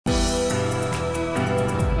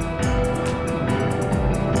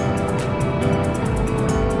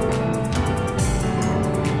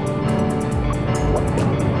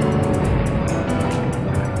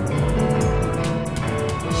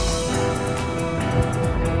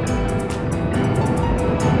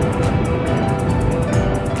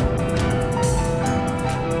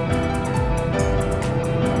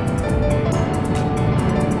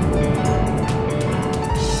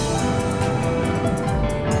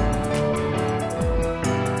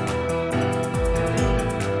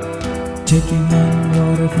Taking on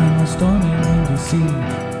water from a stormy windy sea,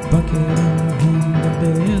 bucket in hand, the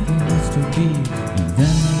bed that used to be. And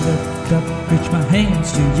then I look up, reach my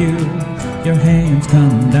hands to you. Your hands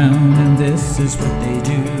come down, and this is what they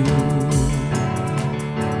do.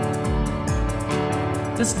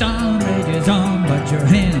 The storm rages on, but your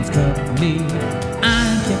hands cover me.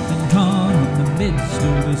 I'm kept calm in the midst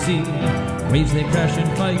of the sea. Waves they crash and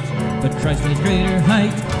fight, but Christ has greater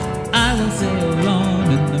height. I will sail on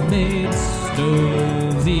in the midst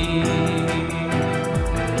of thee.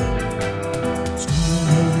 Strong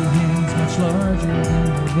holy hands, much larger than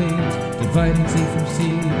the waves, dividing sea from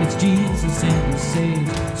sea. It's Jesus and He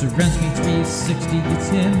saves. Surrounds me 360. It's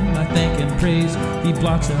Him I thank and praise. He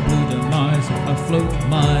blocks our blue demise. Afloat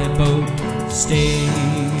my boat stays.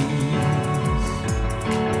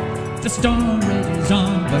 The storm rages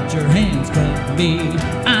on, but your hands cover me.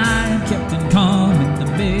 I am kept in calm in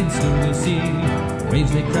the midst of the sea.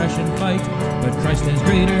 Waves they crash and fight, but Christ has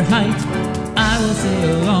greater height. I will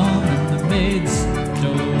sail on in the midst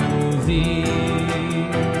of thee.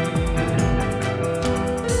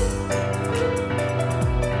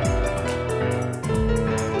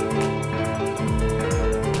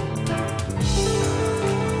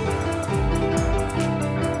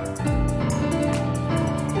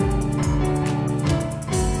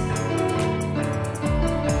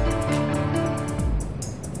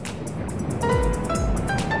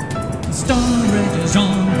 The storm rages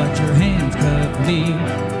on, but your hands cover me.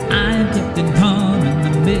 I am kept in calm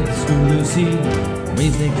in the midst of the sea.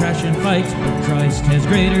 Waves they crash and fight, but Christ has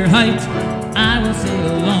greater height. I will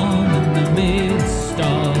sail on in the midst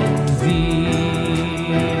of thee.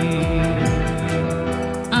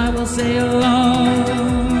 I will sail